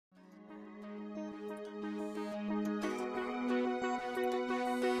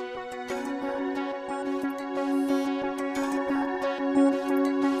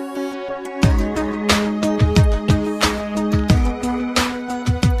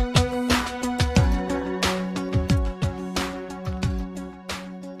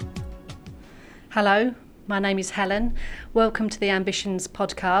Hello, my name is Helen. Welcome to the Ambitions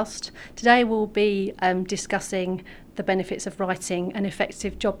podcast. Today we'll be discussing the benefits of writing an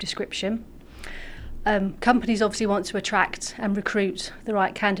effective job description. Companies obviously want to attract and recruit the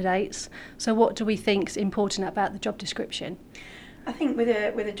right candidates. So what do we think is important about the job description? I think with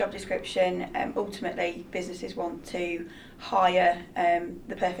a job description, ultimately businesses want to hire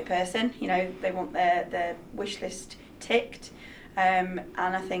the perfect person. You know, they want their wish list ticked. And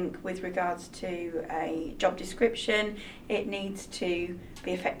I think with regards to a job description, it needs to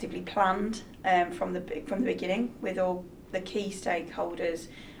be effectively planned from the beginning with all the key stakeholders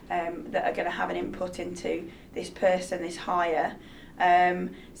that are going to have an input into this person, this hire.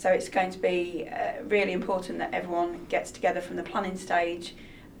 So it's going to be really important that everyone gets together from the planning stage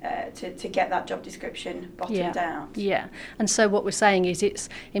to get that job description bottomed out. Yeah, and so what we're saying is it's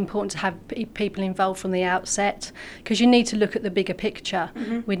important to have people involved from the outset, because you need to look at the bigger picture.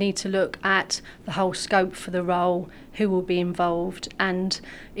 Mm-hmm. We need to look at the whole scope for the role, who will be involved, and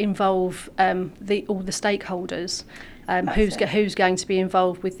involve all the stakeholders. Who's going to be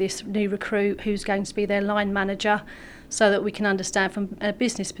involved with this new recruit, who's going to be their line manager, so that we can understand from a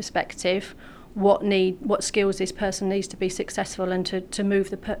business perspective what skills this person needs to be successful and to move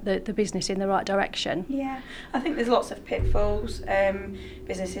the business in the right direction. Yeah, I think there's lots of pitfalls.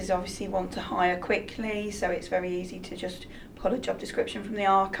 Businesses obviously want to hire quickly, so it's very easy to just pull a job description from the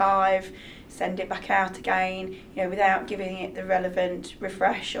archive, send it back out again, without giving it the relevant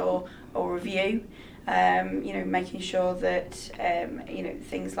refresh or review. Making sure that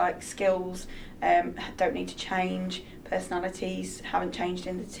things like skills don't need to change, personalities haven't changed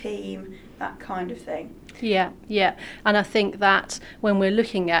in the team, that kind of thing. Yeah, and I think that when we're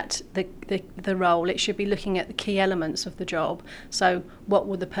looking at the role, it should be looking at the key elements of the job. So what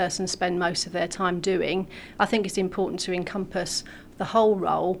will the person spend most of their time doing? I think it's important to encompass the whole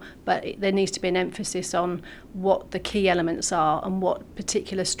role, but there needs to be an emphasis on what the key elements are and what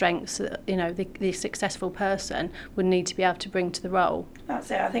particular strengths the successful person would need to be able to bring to the role. That's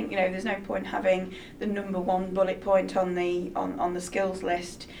it. I think there's no point having the number one bullet point on the skills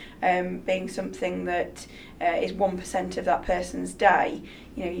list being something that is 1% of that person's day.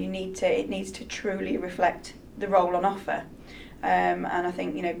 It needs to truly reflect the role on offer. And I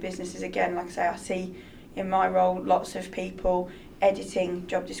think businesses, again, like I say, I see in my role lots of people editing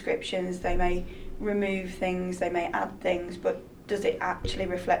job descriptions. They may remove things, they may add things, but does it actually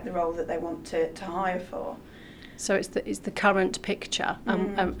reflect the role that they want to hire for? So it's the current picture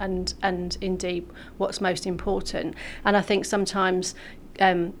and indeed what's most important. And I think sometimes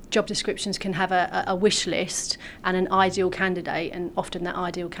job descriptions can have a wish list and an ideal candidate, and often that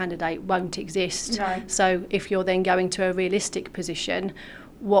ideal candidate won't exist. No. So if you're then going to a realistic position,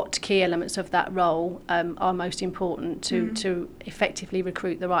 what key elements of that role are most important to effectively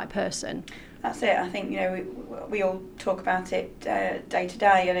recruit the right person? That's it. I think we all talk about it day to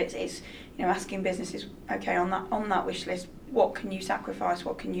day, and it's asking businesses, okay, on that wish list, what can you sacrifice?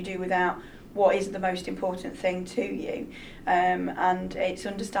 What can you do without? What is the most important thing to you? And it's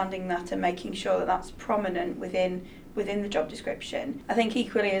understanding that and making sure that that's prominent within the job description. I think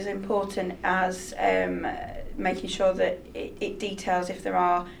equally as important as making sure that it details if there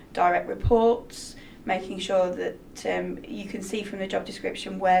are direct reports, making sure that you can see from the job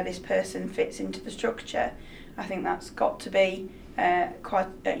description where this person fits into the structure. I think that's got to be quite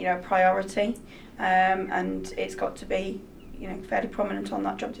a priority, and it's got to be fairly prominent on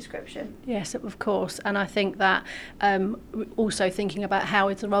that job description. Yes, of course. And I think that also thinking about how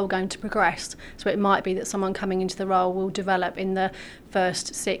is the role going to progress. So it might be that someone coming into the role will develop in the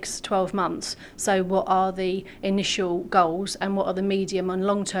first 6-12 months. So what are the initial goals and what are the medium and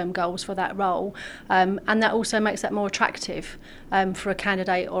long-term goals for that role? And that also makes that more attractive for a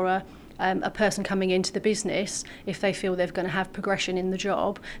candidate or a person coming into the business. If they feel they're going to have progression in the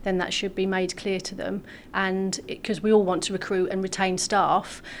job, then that should be made clear to them. And because we all want to recruit and retain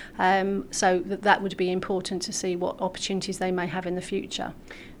staff, so that would be important to see what opportunities they may have in the future.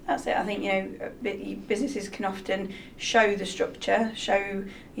 That's it. I think businesses can often show the structure, show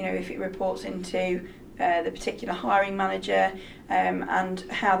if it reports into the particular hiring manager, and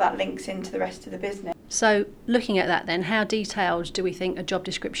how that links into the rest of the business. So looking at that then, how detailed do we think a job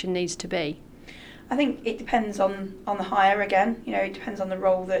description needs to be? I think it depends on the hire again. It depends on the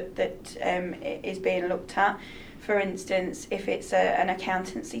role that is being looked at. For instance, if it's an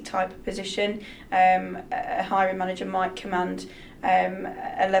accountancy type of position, a hiring manager might command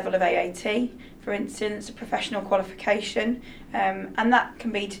a level of AAT, for instance, a professional qualification, and that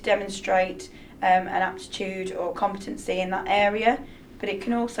can be to demonstrate an aptitude or competency in that area. But it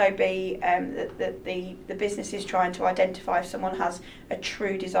can also be that the business is trying to identify if someone has a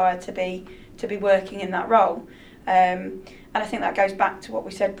true desire to be to be working in that role. And I think that goes back to what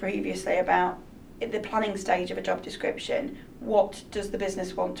we said previously about at the planning stage of a job description. What does the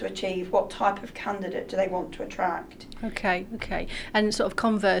business want to achieve? What type of candidate do they want to attract? Okay. And sort of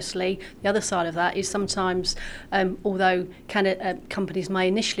conversely, the other side of that is sometimes, although companies may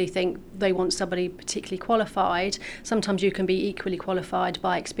initially think they want somebody particularly qualified, sometimes you can be equally qualified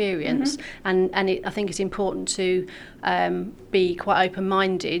by experience. And I think it's important to be quite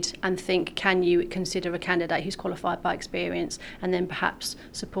open-minded and think, can you consider a candidate who's qualified by experience, and then perhaps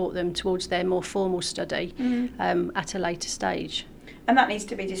support them towards their more formal study at a later stage. And that needs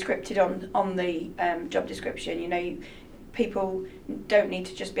to be descripted on the job description. You know, people don't need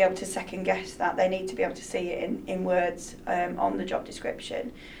to just be able to second guess that. They need to be able to see it in words on the job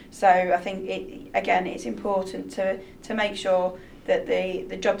description. So I think it's important to make sure that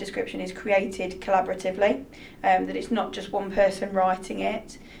the job description is created collaboratively, that it's not just one person writing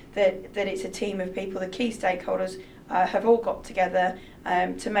it, that it's a team of people. The key stakeholders have all got together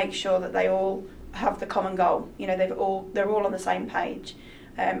to make sure that they all have the common goal. You know, they're all on the same page,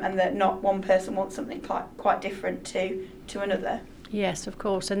 and that not one person wants something quite different to another. Yes, of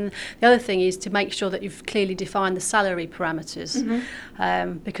course. And the other thing is to make sure that you've clearly defined the salary parameters,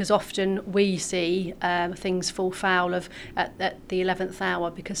 because often we see things fall foul of at the 11th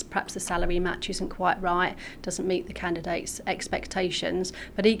hour because perhaps the salary match isn't quite right, doesn't meet the candidate's expectations.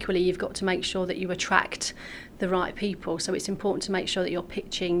 But equally, you've got to make sure that you attract the right people. So it's important to make sure that you're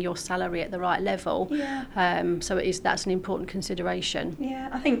pitching your salary at the right level. So that's an important consideration. Yeah,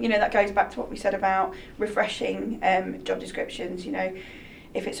 I think, you know, that goes back to what we said about refreshing job descriptions. You know,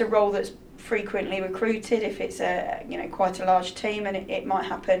 if it's a role that's frequently recruited, if it's quite a large team, and it might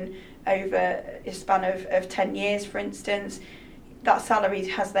happen over a span of 10 years, for instance, that salary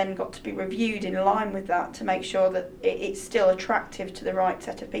has then got to be reviewed in line with that to make sure that it's still attractive to the right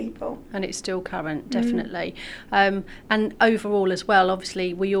set of people. And it's still current, definitely. And overall as well,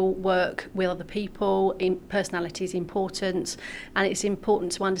 obviously, we all work with other people. Personality is important, and it's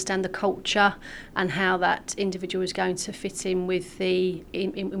important to understand the culture and how that individual is going to fit in with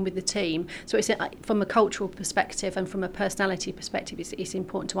the team. So it's from a cultural perspective and from a personality perspective, it's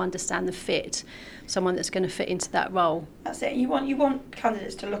important to understand the fit, someone that's going to fit into that role. That's it. You want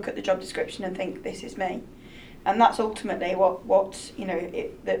candidates to look at the job description and think, this is me. And that's ultimately what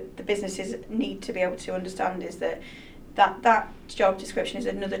the businesses need to be able to understand, is that job description is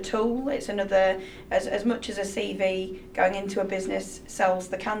another tool. It's another, as much as a CV going into a business sells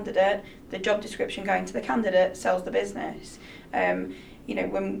the candidate, the job description going to the candidate sells the business. When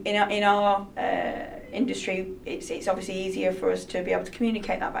in our industry, it's obviously easier for us to be able to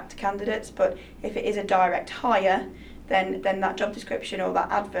communicate that back to candidates. But if it is a direct hire, then that job description or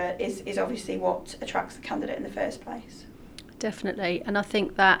that advert is obviously what attracts the candidate in the first place. Definitely, and I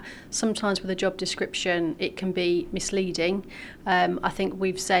think that sometimes with a job description it can be misleading. I think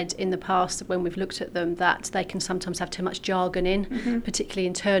we've said in the past that when we've looked at them that they can sometimes have too much jargon in, particularly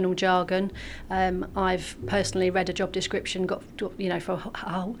internal jargon. I've personally read a job description, got for a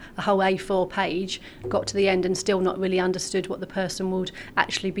whole A4 page, got to the end and still not really understood what the person would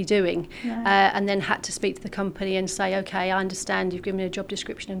actually be doing, and then had to speak to the company and say, okay, I understand you've given me a job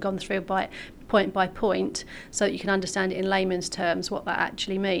description and gone through point by point so that you can understand it in layman's terms what that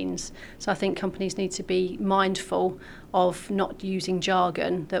actually means. So I think companies need to be mindful of not using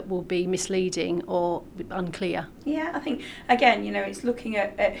jargon that will be misleading or unclear. Yeah, I think again, it's looking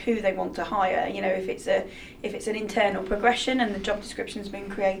at who they want to hire. If it's an internal progression and the job description's been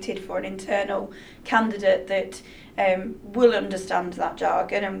created for an internal candidate that will understand that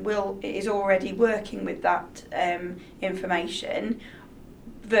jargon and is already working with that information,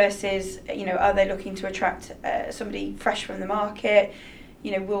 versus, are they looking to attract somebody fresh from the market?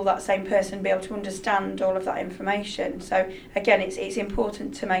 Will that same person be able to understand all of that information? So again, it's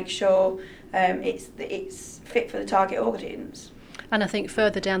important to make sure it's fit for the target audience. And I think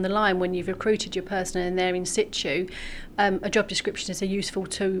further down the line, when you've recruited your person and they're in situ, a job description is a useful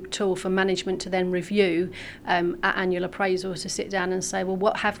tool for management to then review at annual appraisals, to sit down and say, well,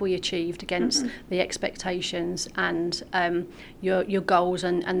 what have we achieved against the expectations and your goals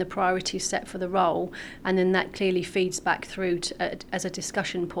and the priorities set for the role? And then that clearly feeds back through as a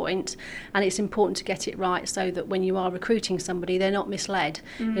discussion point. And it's important to get it right so that when you are recruiting somebody, they're not misled.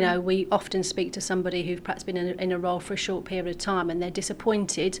 We often speak to somebody who've perhaps been in a role for a short period of time and they're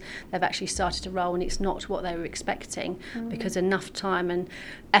disappointed they've actually started a role and it's not what they were expecting, because enough time and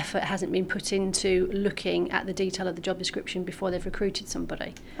effort hasn't been put into looking at the detail of the job description before they've recruited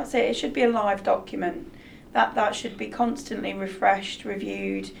somebody. That's it. It should be a live document. That should be constantly refreshed,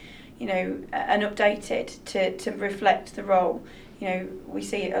 reviewed, and updated to reflect the role. We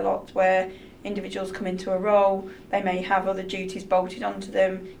see it a lot where individuals come into a role, they may have other duties bolted onto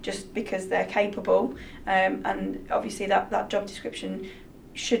them just because they're capable, and obviously that job description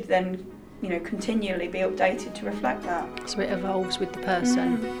should then, you know, continually be updated to reflect that. So it evolves with the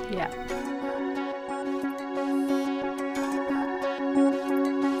person. Yeah.